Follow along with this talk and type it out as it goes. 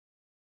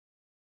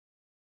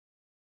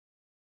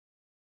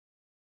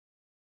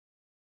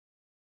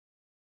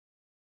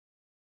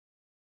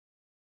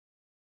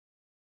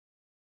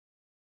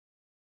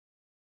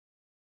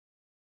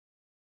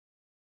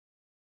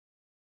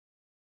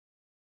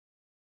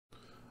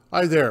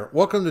Hi there.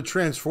 Welcome to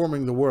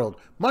Transforming the World.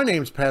 My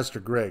name's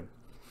Pastor Greg.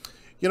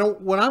 You know,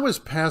 when I was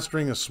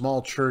pastoring a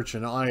small church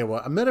in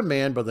Iowa, I met a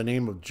man by the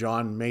name of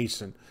John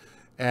Mason.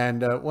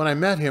 And when I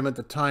met him at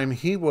the time,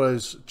 he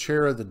was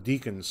chair of the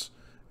deacons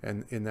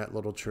in that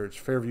little church,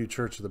 Fairview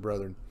Church of the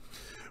Brethren.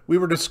 We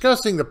were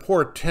discussing the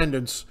poor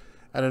attendance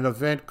at an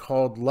event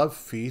called Love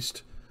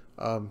Feast.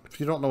 If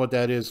you don't know what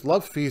that is,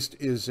 Love Feast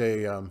is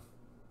a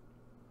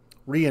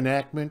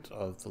reenactment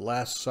of the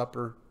Last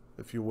Supper,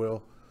 if you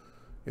will,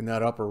 in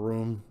that upper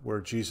room where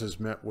Jesus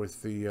met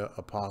with the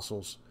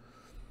apostles.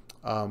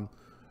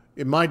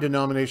 In my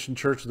denomination,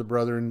 Church of the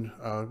Brethren,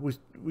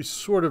 we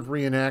sort of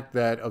reenact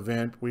that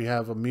event. We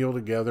have a meal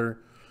together.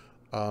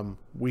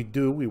 We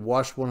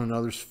wash one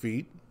another's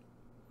feet.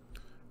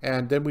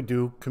 And then we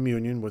do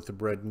communion with the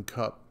bread and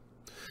cup.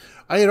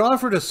 I had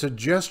offered a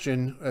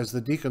suggestion as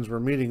the deacons were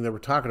meeting. They were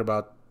talking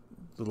about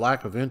the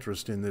lack of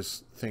interest in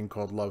this thing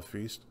called Love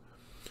Feast.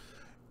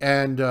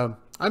 And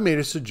I made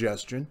a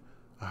suggestion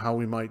how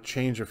we might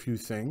change a few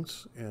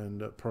things,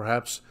 and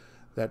perhaps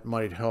that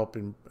might help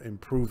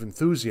improve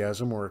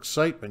enthusiasm or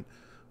excitement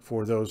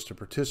for those to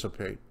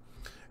participate.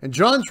 And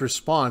John's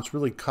response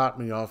really caught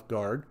me off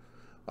guard.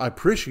 I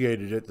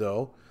appreciated it,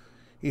 though.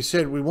 He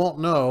said, "We won't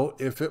know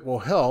if it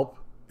will help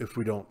if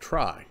we don't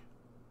try."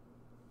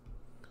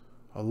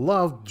 I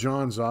loved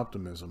John's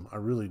optimism. I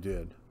really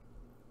did.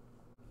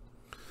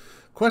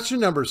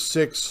 Question number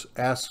 6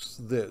 asks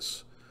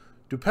this: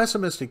 do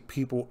pessimistic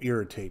people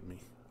irritate me?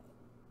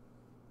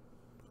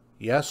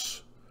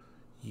 Yes,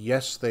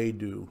 they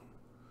do.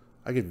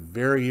 I get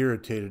very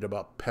irritated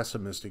about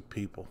pessimistic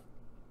people.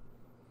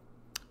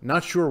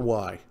 Not sure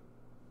why.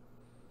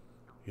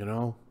 You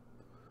know,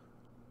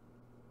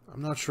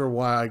 I'm not sure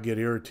why I get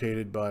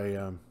irritated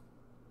by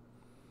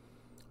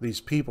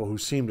these people who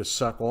seem to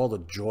suck all the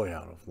joy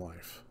out of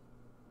life.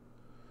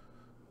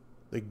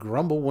 They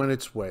grumble when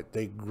it's wet.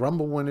 They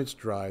grumble when it's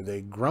dry.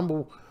 They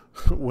grumble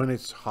when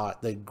it's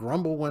hot. They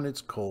grumble when it's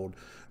cold.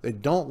 They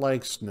don't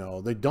like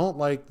snow. They don't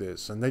like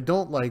this, and they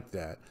don't like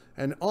that.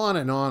 And on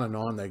and on and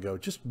on they go,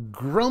 just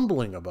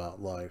grumbling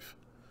about life.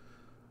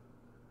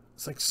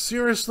 It's like,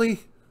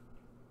 seriously?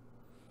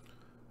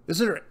 Is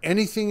there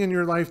anything in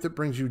your life that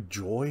brings you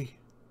joy?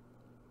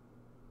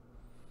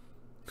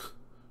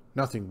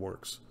 Nothing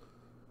works.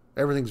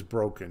 Everything's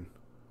broken.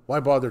 Why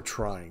bother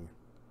trying?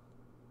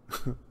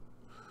 You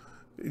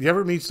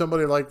ever meet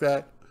somebody like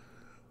that?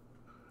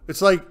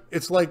 It's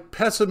like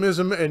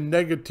pessimism and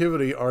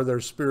negativity are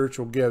their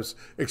spiritual gifts,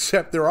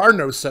 except there are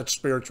no such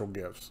spiritual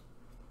gifts.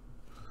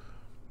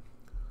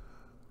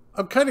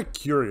 I'm kind of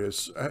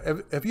curious.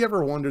 Have you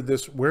ever wondered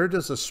this? Where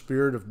does the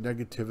spirit of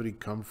negativity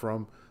come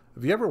from?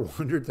 Have you ever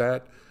wondered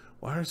that?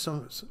 Why are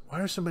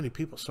so many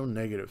people so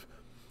negative?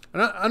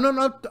 And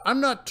I'm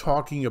not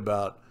talking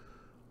about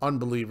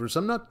unbelievers.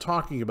 I'm not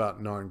talking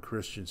about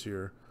non-Christians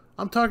here.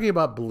 I'm talking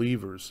about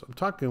believers. I'm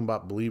talking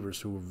about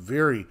believers who are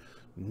very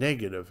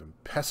negative and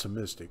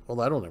pessimistic. Well,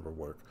 that'll never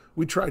work.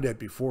 We tried that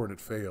before and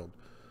it failed.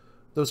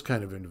 Those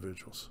kind of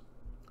individuals.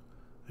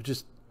 They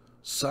just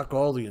suck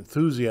all the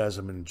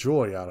enthusiasm and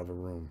joy out of a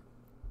room.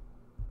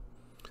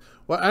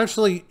 Well,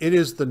 actually, it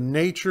is the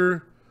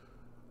nature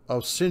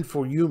of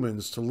sinful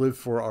humans to live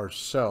for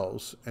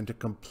ourselves and to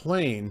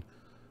complain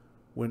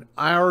when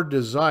our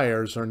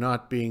desires are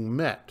not being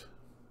met.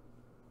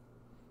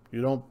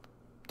 You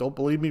don't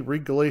believe me?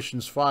 Read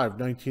Galatians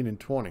 5:19 and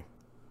 20.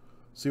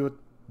 See what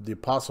the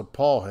Apostle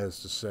Paul has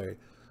to say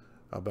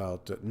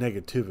about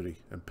negativity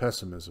and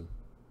pessimism.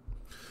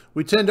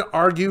 We tend to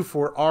argue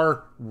for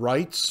our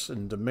rights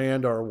and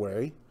demand our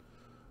way.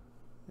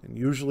 And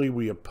usually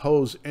we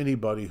oppose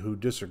anybody who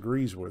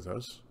disagrees with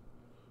us.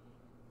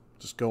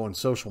 Just go on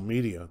social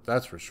media,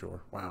 that's for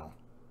sure. Wow.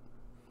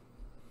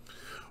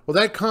 Well,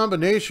 that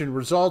combination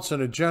results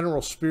in a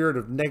general spirit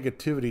of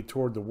negativity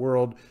toward the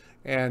world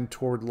and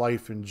toward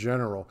life in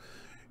general.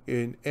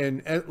 And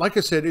like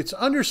I said, it's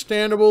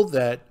understandable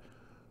that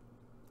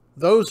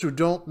those who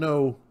don't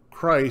know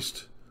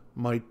Christ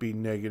might be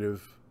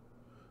negative.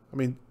 I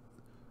mean,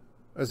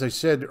 as I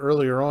said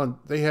earlier on,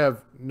 they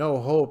have no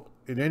hope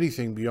in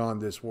anything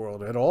beyond this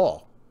world at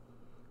all.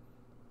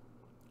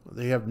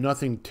 They have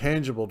nothing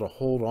tangible to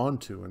hold on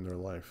to in their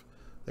life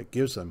that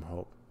gives them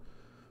hope.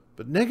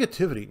 But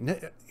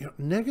negativity,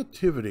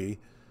 negativity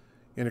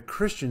in a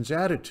Christian's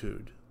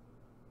attitude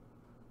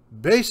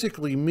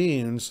basically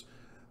means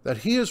that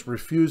he is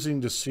refusing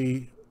to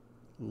see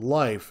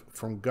life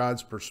from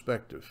God's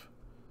perspective.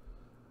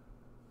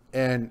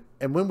 And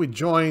when we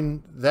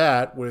join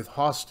that with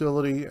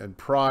hostility and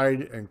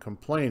pride and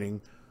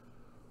complaining,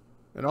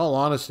 in all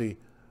honesty,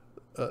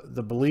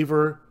 the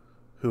believer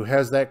who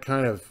has that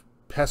kind of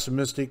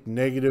pessimistic,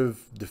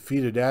 negative,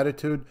 defeated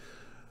attitude,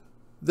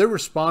 they're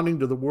responding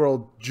to the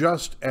world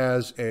just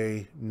as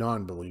a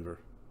non-believer.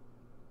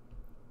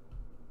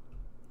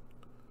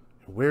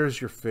 Where is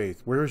your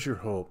faith? Where is your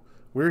hope?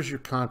 Where is your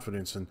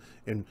confidence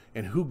in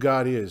who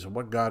God is and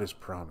what God has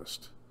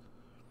promised?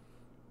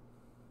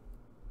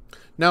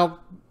 Now,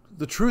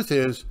 the truth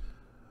is,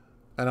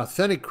 an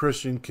authentic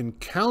Christian can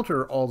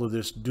counter all of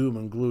this doom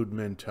and gloom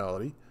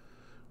mentality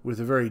with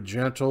a very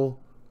gentle,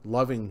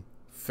 loving,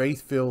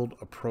 faith-filled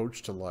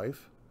approach to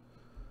life.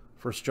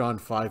 1 John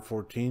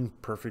 5:14,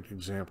 perfect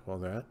example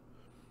of that.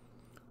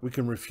 We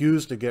can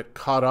refuse to get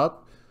caught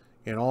up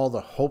in all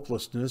the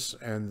hopelessness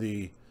and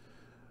the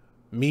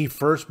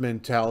me-first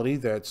mentality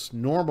that's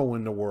normal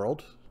in the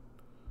world.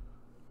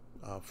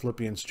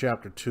 Philippians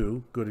chapter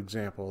 2, good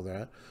example of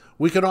that.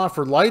 We can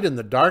offer light in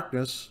the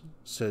darkness,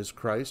 says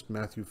Christ,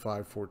 Matthew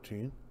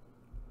 5:14.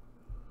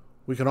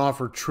 We can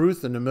offer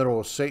truth in the middle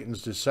of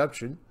Satan's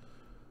deception,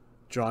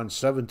 John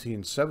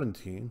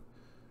 17:17.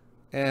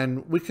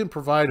 And we can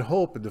provide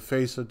hope in the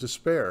face of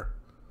despair,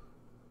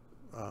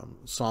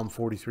 Psalm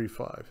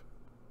 43:5.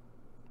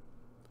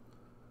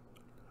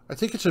 I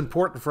think it's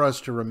important for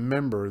us to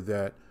remember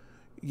that,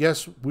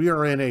 yes, we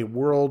are in a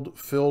world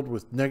filled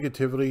with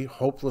negativity,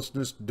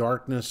 hopelessness,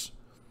 darkness,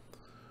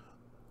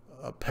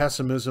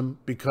 pessimism,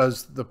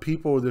 because the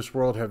people of this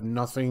world have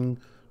nothing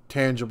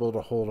tangible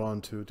to hold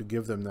on to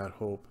give them that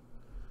hope.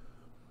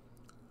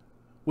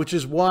 Which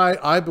is why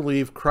I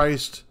believe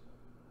Christ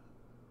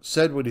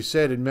said what he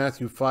said in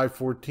Matthew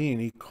 5:14.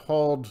 He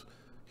called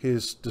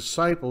his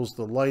disciples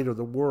the light of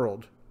the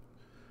world,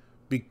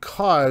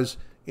 because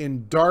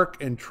in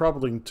dark and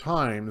troubling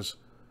times,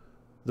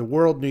 the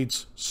world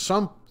needs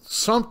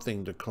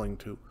something to cling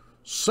to,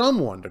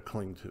 someone to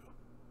cling to.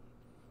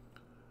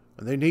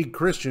 And they need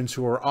Christians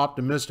who are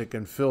optimistic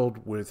and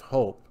filled with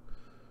hope.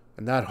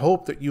 And that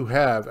hope that you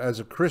have as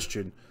a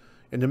Christian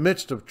in the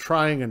midst of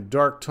trying and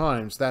dark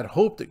times, that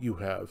hope that you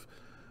have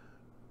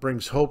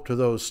brings hope to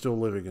those still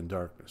living in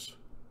darkness.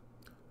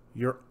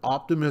 Your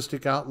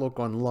optimistic outlook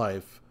on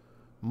life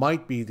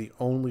might be the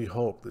only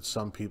hope that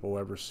some people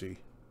ever see.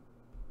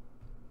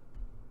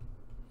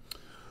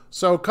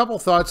 So a couple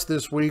thoughts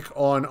this week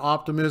on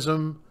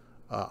optimism.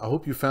 I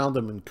hope you found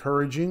them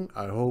encouraging.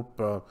 I hope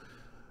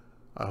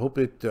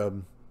it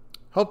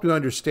helped you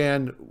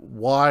understand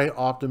why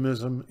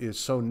optimism is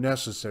so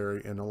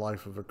necessary in the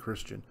life of a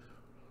Christian.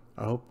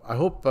 I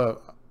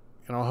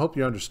hope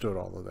you understood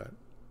all of that.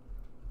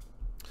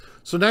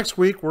 So next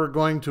week, we're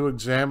going to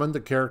examine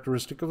the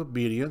characteristic of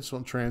obedience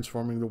on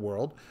transforming the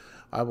world.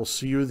 I will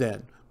see you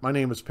then. My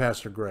name is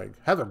Pastor Greg.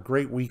 Have a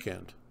great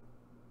weekend.